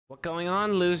What going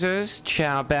on, losers?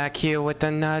 Chow back here with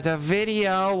another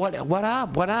video. What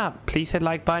up? What up? Please hit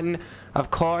like button. Of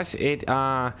course, and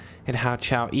how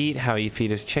Chow eat, how he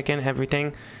feed his chicken,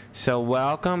 everything. So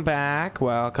welcome back.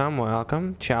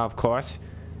 Welcome. Chow, of course.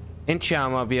 In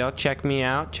Chowmobile. Check me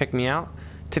out.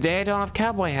 Today I don't have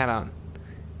cowboy hat on.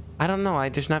 I don't know.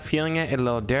 I'm just not feeling it. It's a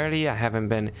little dirty. I haven't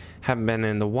been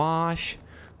in the wash.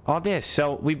 All this.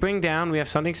 So we have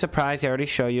something surprise. I already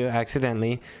show you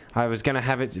accidentally. I was gonna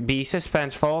have it be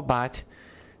suspenseful, but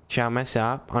Chow messed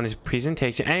up on his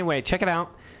presentation. Anyway, check it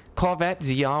out. Corvette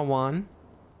ZR1.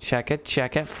 Check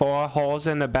it. 4 holes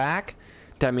in the back.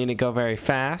 That mean it go very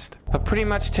fast. But pretty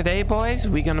much today, boys,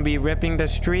 we're gonna be ripping the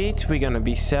streets. We're gonna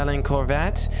be selling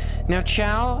Corvettes. Now,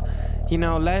 Chow, you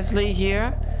know, Leslie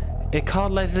here, it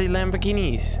called Leslie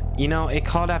Lamborghinis. You know, it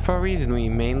called that for a reason. We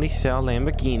mainly sell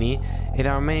Lamborghini in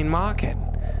our main market.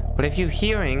 But if you're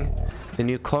hearing, the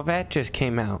new Corvette just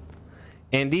came out.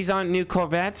 And these aren't new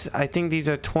Corvettes. I think these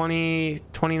are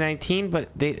 2019, but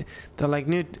they're like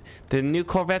new. The new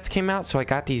Corvettes came out, so I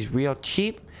got these real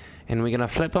cheap. And we're gonna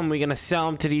flip them. We're gonna sell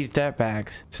them to these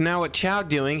dirtbags. So now what Chow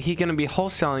doing, he gonna be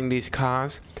wholesaling these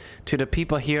cars to the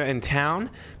people here in town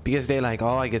because they like,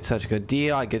 oh, I get such a good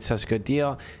deal. And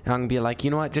I'm gonna be like,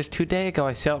 you know what? Just 2 days ago,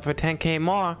 I sell it for 10K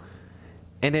more.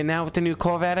 And then now with the new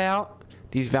Corvette out,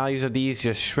 these values of these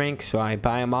just shrink. So I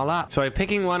buy them all up. So I'm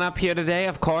picking one up here today,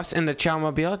 of course, in the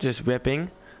Chowmobile, just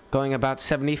ripping, going about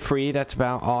 70 free. That's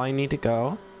about all I need to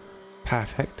go.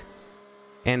 Perfect.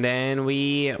 And then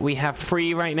we have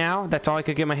free right now. That's all I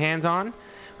could get my hands on.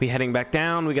 We heading back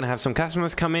down. We're gonna have some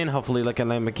customers come in. Hopefully look at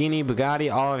Lamborghini,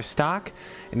 Bugatti, all our stock.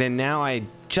 And then now I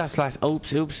just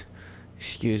oops.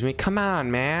 Excuse me. Come on,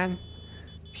 man.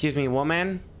 Excuse me,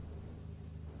 woman.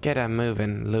 Get her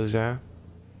moving, loser.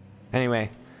 Anyway,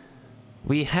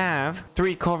 we have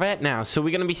 3 Corvette now. So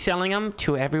we're gonna be selling them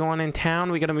to everyone in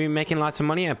town. We're gonna be making lots of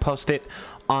money. I post it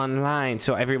online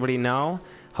so everybody know.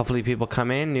 Hopefully people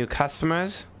come in, new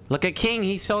customers. Look at King,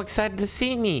 he's so excited to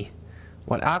see me.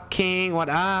 What up, King? What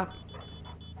up?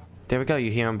 There we go,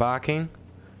 you hear him barking.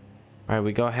 All right,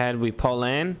 we go ahead, we pull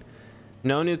in.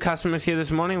 No new customers here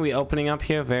this morning. We opening up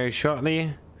here very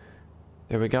shortly.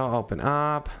 There we go, open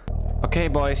up. Okay,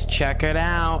 boys, check it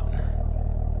out.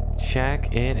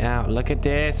 Check it out. Look at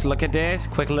this,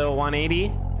 quick little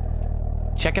 180.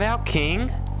 Check it out, King.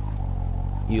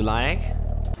 You like?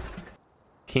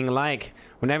 King like.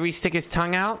 Whenever he stick his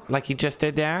tongue out, like he just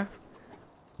did there,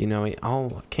 you know,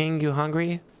 oh, King, you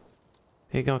hungry?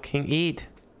 There you go, King, eat.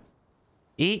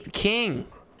 Eat, King.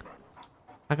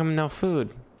 How come no food?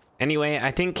 Anyway,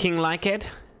 I think King like it.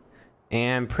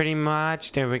 And pretty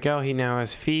much, there we go, he now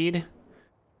has feed.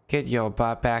 Get your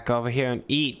butt back over here and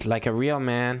eat like a real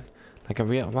man.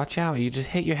 Watch out, you just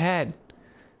hit your head.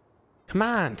 Come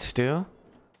on, Stu.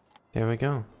 There we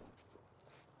go.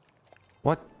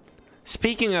 What?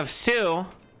 Speaking of Stu,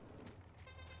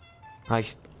 I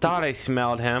thought I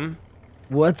smelled him.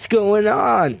 What's going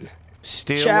on?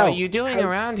 Stu, Chow, what are you doing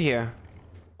around here?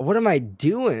 What am I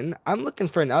doing? I'm looking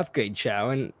for an upgrade,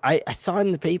 Chow, and I saw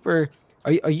in the paper.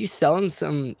 Are you selling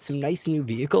some nice new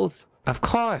vehicles? Of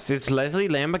course, it's Leslie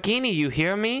Lamborghini. You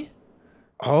hear me?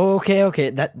 Oh, okay.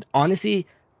 That honestly,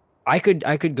 I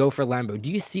could go for Lambo.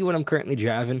 Do you see what I'm currently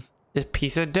driving? This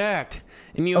piece of dirt.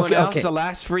 And you know what else? The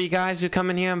last 3 guys who come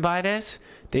in here and buy this,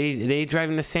 they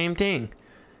driving the same thing.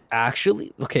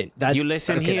 Actually, okay, that's... You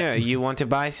listen here. You want to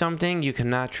buy something, you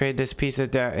cannot trade this piece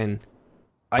of dirt in.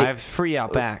 I have free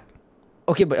out back.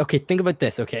 Okay, but think about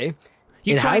this, okay?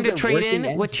 You trying to trade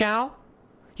in with Chow?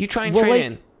 You try and trade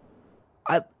in?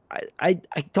 I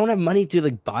don't have money to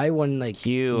like buy one like...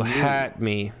 You hurt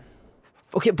me.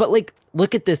 Okay, but like,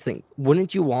 look at this thing.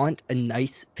 Wouldn't you want a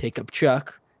nice pickup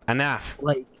truck? Enough.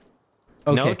 Like...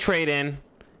 Okay. No trade-in.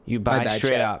 You buy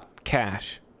straight up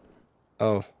cash.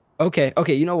 Oh, okay.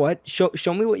 You know what? Show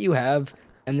me what you have,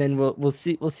 and then we'll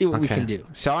see what we can do.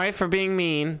 Sorry for being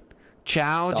mean.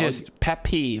 Chow, just pet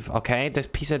peeve. Okay, this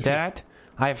piece of dirt.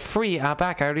 I have free out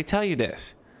back. I already tell you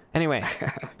this. Anyway,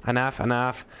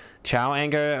 enough. Chow,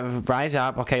 anger, rise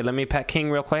up. Okay, let me pet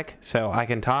King real quick so I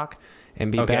can talk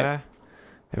and be better.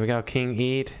 There we go. King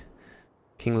eat.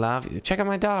 King love. Check out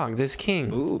my dog. This is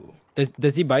King. Ooh.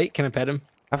 Does he bite? Can I pet him?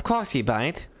 Of course he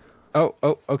bite. Oh,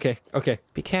 okay.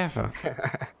 Be careful.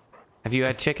 Have you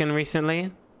had chicken recently?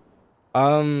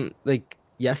 Like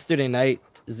yesterday night.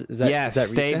 Is that yes, is that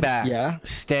stay recent? back. Yeah.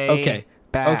 Stay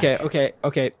back.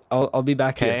 Okay. I'll be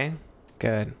back here. Okay.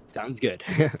 Good. Sounds good.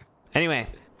 Anyway,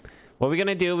 what we're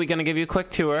gonna do, we're gonna give you a quick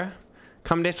tour.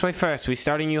 Come this way first. We're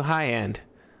starting you high end.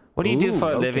 What do you do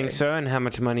for a living, sir, and how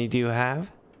much money do you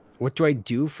have? What do I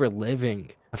do for a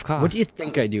living? Of What do you course.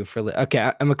 think I do for? Okay, I'm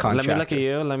a Let me look at contractor.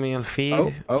 you. Let me feed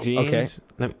Oh, okay. jeans.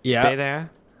 Let me Yeah, stay there.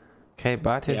 Okay,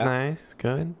 butt is yeah. nice.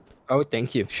 Good. Oh,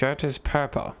 thank you. Shirt is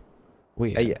purple. I,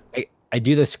 Weird. I, I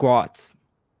do the squats.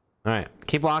 All right,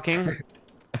 keep walking.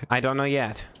 I don't know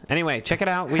yet. Anyway, check it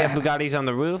out. We have Bugattis on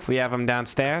the roof. We have them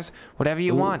downstairs. Whatever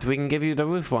you Ooh. want, we can give you the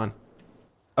roof one.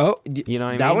 Oh, You know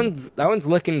what I that mean? one's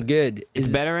looking good. It's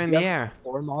better Do in you the have air. a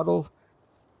floor model?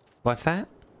 What's that?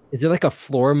 Is there like a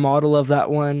floor model of that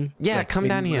one? Yeah, Like come maybe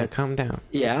down one here. that's- Come down.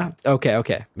 Yeah. Okay.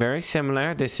 Okay. Very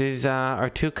similar. This is our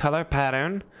two-color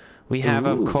pattern. We have,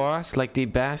 of Ooh. course, like the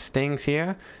best things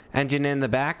here. Engine in the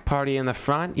back, party in the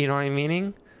front. You know what I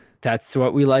mean? That's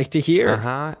what we like to hear.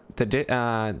 Uh-huh.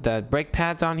 The brake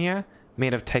pads on here,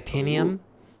 made of titanium.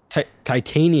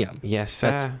 Titanium. Yes,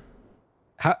 That's sir.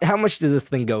 How much does this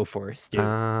thing go for, Stu?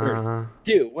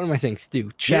 Stu. What am I saying,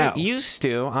 Stu? Chow. You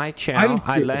Stu, I Chow, I'm I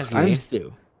Stu. Leslie. I'm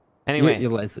Stu. Anyway,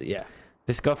 You're Leslie. Yeah.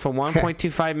 this go for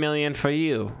 1.25 million for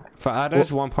you. For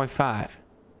others, 1.5.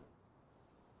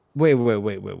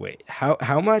 Wait.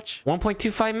 How much?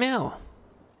 1.25 mil.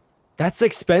 That's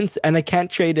expense, and I can't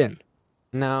trade in.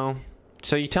 No.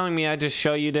 So you're telling me I just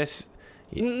show you this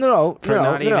No, for no,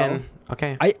 not no. even?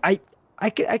 Okay.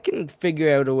 I can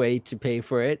figure out a way to pay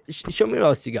for it. Show me what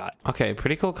else you got. Okay,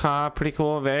 pretty cool car, pretty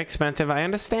cool, very expensive. I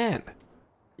understand.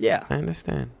 Yeah, I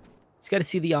understand. just got to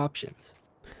see the options.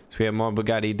 So we have more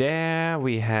Bugatti there.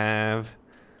 We have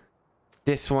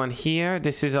this one here.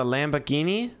 This is a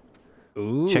Lamborghini.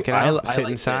 Ooh, Check it out. I Sit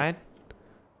like inside. it.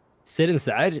 Sit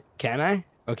inside? Can I?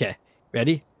 Okay,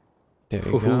 ready? There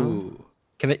we go. Ooh.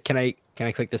 Can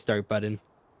I click the start button?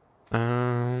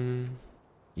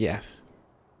 Yes.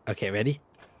 Okay, ready?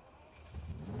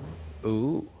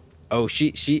 Ooh. Oh,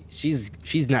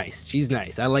 she's nice. She's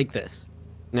nice. I like this.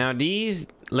 Now these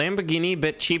Lamborghini,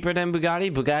 bit cheaper than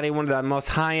Bugatti. Bugatti, one of the most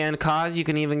high-end cars you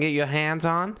can even get your hands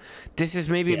on. This is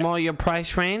maybe more your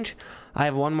price range. I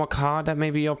have one more car that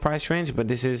may be your price range, but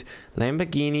this is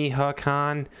Lamborghini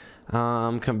Huracan,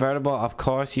 convertible. Of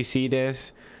course, you see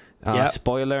this.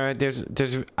 Spoiler. There's.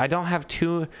 I don't have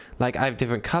two. Like I have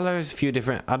different colors, few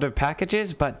different other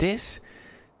packages, but this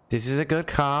is a good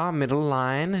car, middle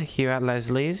line here at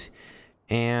Leslie's,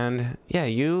 and yeah,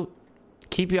 you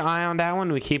keep your eye on that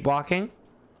one. We keep walking.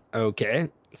 Okay,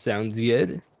 sounds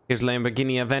good. Here's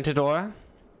Lamborghini Aventador.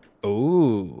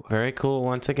 Ooh, Very cool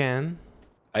once again.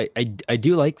 I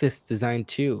do like this design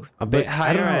too. A bit But I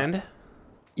higher don't know. end.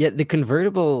 Yeah, the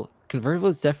convertible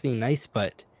is definitely nice,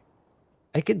 but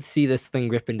I could see this thing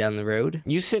ripping down the road.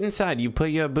 You sit inside. You put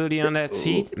your booty on that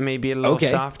seat. Maybe a little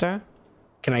Okay. softer.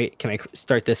 Can I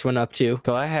start this one up too?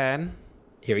 Go ahead.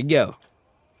 Here we go.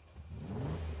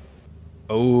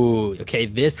 Oh, okay,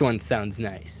 this one sounds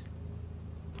nice.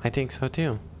 I think so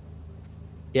too.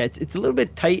 Yeah, it's a little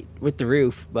bit tight with the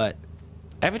roof, but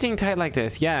Everything tight like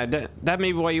this. Yeah, that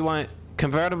may be what you want.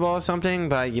 Convertible or something,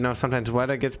 but you know, sometimes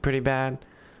weather gets pretty bad.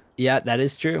 yeah, that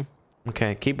is true.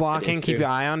 Okay, keep walking. Keep true. your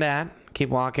eye on that. Keep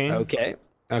walking. Okay.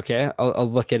 Okay, I'll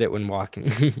look at it when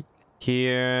walking.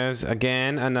 Here's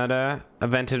again another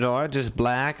Aventador, just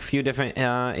black. Few different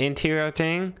interior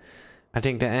thing. I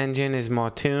think the engine is more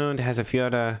tuned. Has a few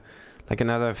other, like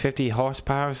another 50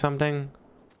 horsepower or something.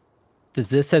 Does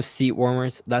this have seat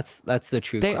warmers? That's the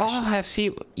true They question. all have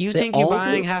seat. You They think you're all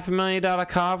buying do? $500,000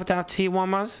 car without seat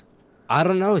warmers? I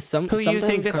don't know. Who you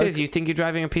think this is? You think you're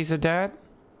driving a piece of dirt?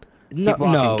 No, Keep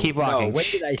walking, no, keep walking. No. When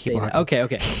Shh, did I keep say that? walking. Okay,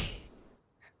 okay.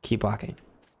 Keep walking.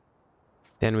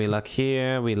 Then we look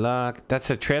here. We look. That's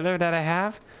a trailer that I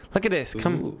have. Look at this.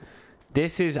 Come. Ooh.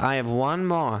 This is. I have one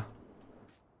more.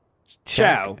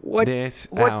 Chow, Check what this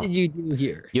what out. did you do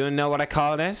here? You know what I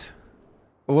call this?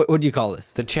 What do you call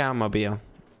this? The Chow Mobile.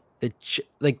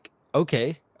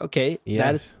 Okay.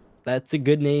 Yes. That's a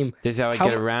good name. This is how I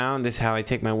get around. This is how I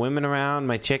take my women around.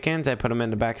 My chickens. I put them in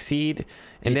the back seat.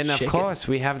 And Your then, of course,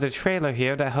 we have the trailer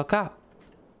here that hook up.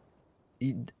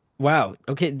 Wow.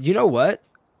 Okay. You know what?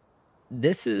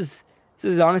 This is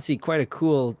honestly quite a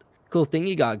cool thing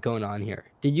you got going on here.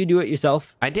 Did you do it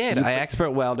yourself? I did. I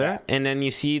expert welder, and then you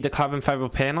see the carbon fiber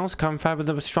panels. Carbon fiber,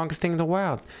 the strongest thing in the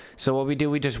world. So what we do,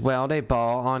 we just weld a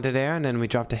ball onto there, and then we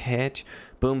drop the hitch.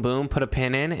 Boom, boom. Put a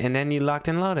pin in, and then you locked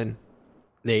and loaded.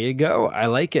 There you go. I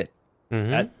like it.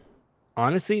 Mm-hmm.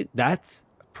 Honestly, that's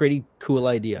a pretty cool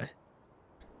idea.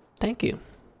 Thank you.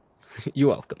 You're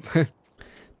welcome.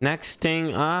 Next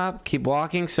thing up, keep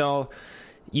walking. So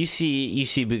you see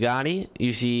Bugatti,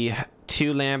 you see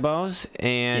 2 Lambos,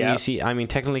 and you see, I mean,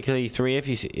 technically 3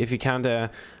 if you count the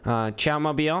Chow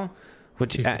Mobile,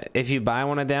 which if you buy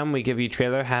one of them, we give you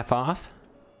trailer half off.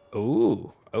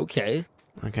 Ooh, okay.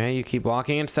 Okay, you keep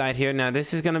walking inside here. Now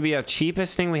this is gonna be our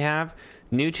cheapest thing we have.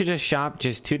 New to the shop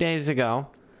just 2 days ago.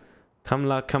 Come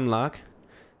luck, come luck.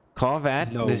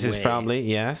 Corvette. No This is way. probably,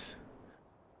 yes.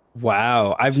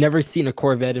 Wow, I've never seen a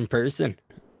Corvette in person.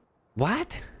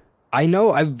 What? I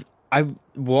know I've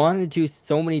wanted to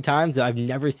so many times. I've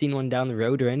never seen one down the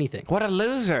road or anything. What a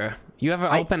loser. You ever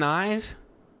open eyes?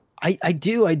 I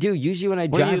do. Usually when I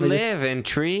Where drive, you live? In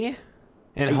tree?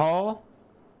 In hole?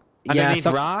 Yeah, Underneath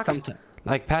rock? sometimes.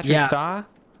 Like Patrick Yeah. Star?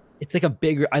 It's like a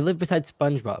bigger. I live beside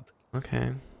SpongeBob.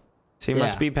 Okay. So you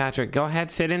must Yeah. be Patrick. Go ahead,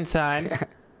 sit inside.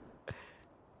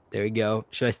 There we go.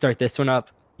 Should I start this one up?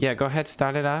 Yeah, go ahead,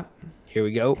 start it up. Here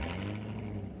we go.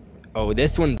 Oh,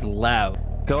 this one's loud.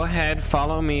 Go ahead,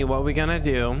 follow me. What we gonna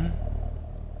do?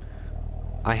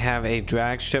 I have a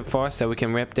drag strip for us that we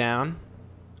can rip down.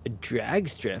 A drag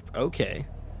strip. Okay.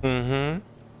 Mm-hmm.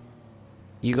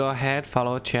 You go ahead,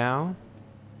 follow Chow.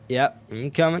 Yep,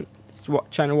 I'm coming. Just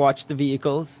trying to watch the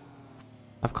vehicles.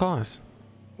 Of course.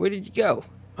 Where did you go?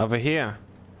 Over here.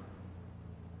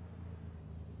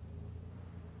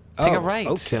 Take a right,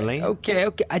 okay. silly. Okay.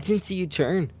 I didn't see you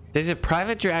turn. There's a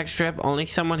private drag strip. Only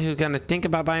someone who's gonna think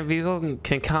about buying a vehicle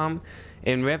can come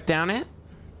and rip down it.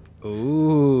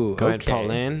 Ooh. Go ahead, pull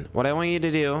in. What I want you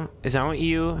to do is I want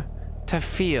you to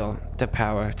feel the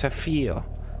power. To feel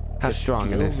how strong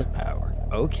it Feel is. the power.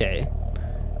 Okay.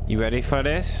 You ready for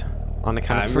this? On the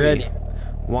count of I'm 3. ready.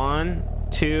 1,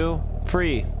 2,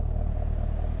 3.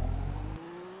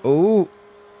 Ooh.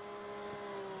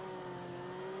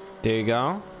 There you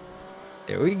go.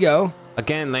 There we go.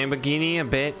 Again, Lamborghini, a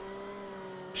bit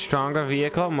stronger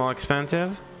vehicle, more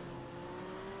expensive.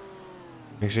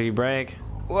 Make sure you brake.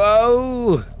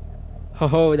 Whoa.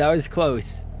 Oh, that was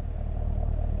close.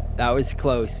 That was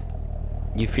close.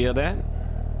 You feel that?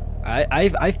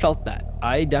 I felt that.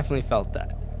 I definitely felt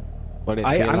that. What it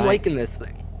feel I'm like? liking this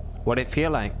thing. What it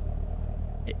feel like?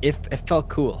 It felt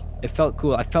cool. It felt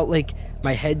cool. I felt like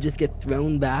my head just get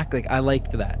thrown back. Like I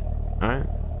liked that. All right.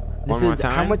 This One more is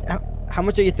time. how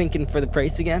much are you thinking for the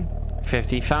price again?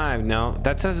 55. No,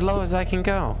 that's as low as I can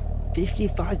go.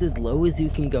 55 is as low as you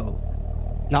can go.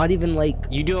 Not even like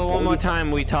You do it one more 40.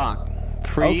 time. We talk.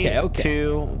 3, Okay.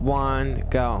 2, 1,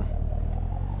 go.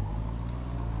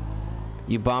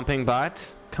 You bumping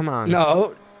butts? Come on.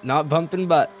 No, not bumping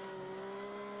butts.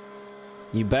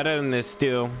 You better than this,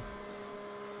 Stu.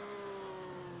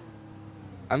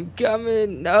 I'm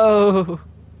coming. No.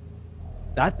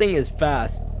 That thing is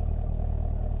fast.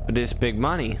 But it's big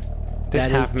money. This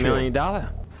That is half true. $1,000,000.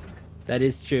 That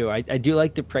is true. I do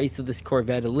like the price of this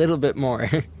Corvette a little bit more.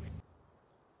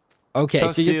 Okay, So,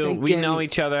 you're Stu, we thinking- know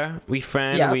each other. We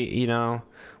friend. Yeah.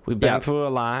 We've been Yeah. through a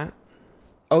lot.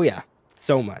 Oh yeah,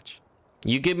 so much.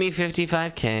 You give me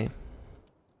 55K.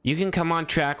 You can come on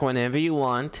track whenever you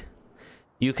want.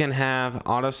 You can have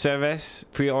auto service,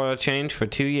 free oil change for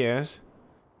 2 years.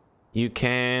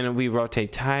 We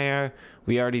rotate tire.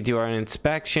 We already do our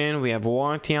inspection. We have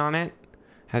warranty on it.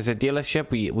 As a dealership,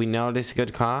 we know this is a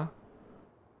good car.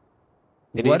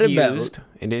 It is used.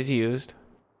 It is used.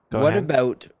 Go What ahead.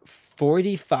 about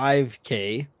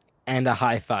 45K and a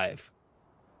high five?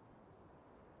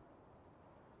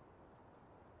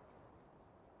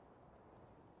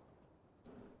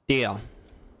 Deal.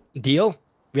 Deal?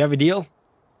 We have a deal?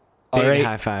 All Big right.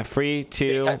 high five. 3,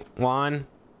 2, high- 1.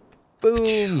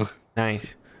 Boom.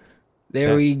 Nice. There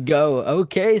Yeah. we go.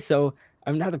 Okay, so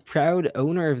I'm now the proud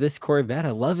owner of this Corvette.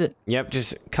 I love it. Yep,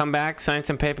 just come back, sign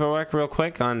some paperwork real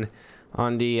quick on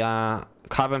the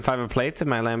carbon fiber plates of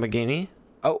my Lamborghini.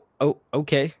 Oh,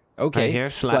 okay. Okay. Right here,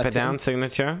 slap it Flexing. down,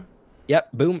 signature. Yep,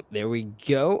 boom. There we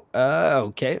go.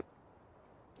 Okay.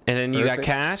 And then you got Perfect.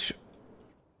 cash.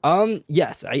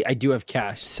 Yes, I do have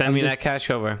cash. Send me that cash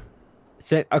over.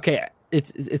 Okay,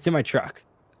 it's in my truck.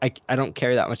 I don't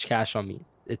carry that much cash on me.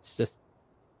 It's just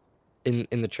in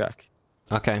the truck.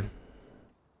 Okay.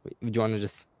 Do you want to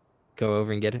just go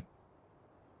over and get it?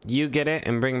 You get it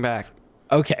and bring back.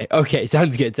 Okay.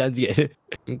 Sounds good.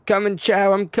 I'm coming,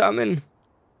 Chow. I'm coming.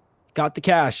 Got the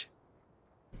cash.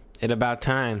 It about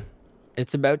time.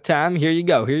 It's about time. Here you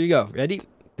go. Ready?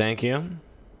 Thank you.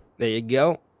 There you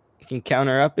go. You can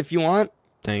counter up if you want.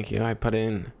 Thank you. I put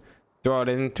in, throw it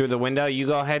in through the window. You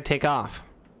go ahead, take off.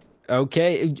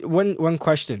 Okay. One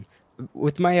question.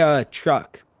 With my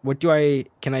truck,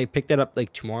 can I pick that up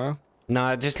like tomorrow?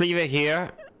 No, just leave it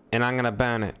here and I'm gonna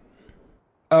burn it.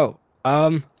 Oh,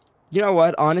 you know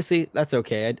what? Honestly, that's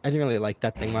okay. I didn't really like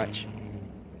that thing much.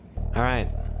 All right.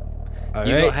 All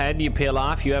You right. go ahead, you peel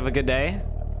off. You have a good day.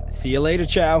 See you later,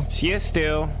 Chow. See you,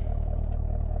 Stu.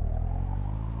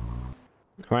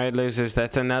 All right, losers.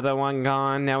 That's another one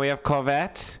gone. Now we have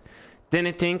Corvettes.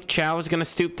 Didn't think Chow was gonna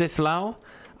stoop this low.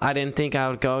 I didn't think I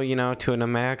would go, you know, to an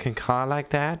American car like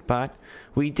that, but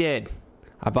we did.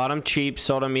 I bought them cheap,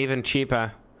 sold them even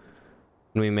cheaper.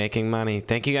 And we making money.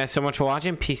 Thank you guys so much for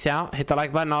watching. Peace out. Hit the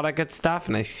like button, all that good stuff,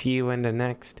 and I see you in the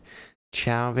next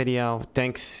Chow video.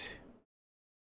 Thanks.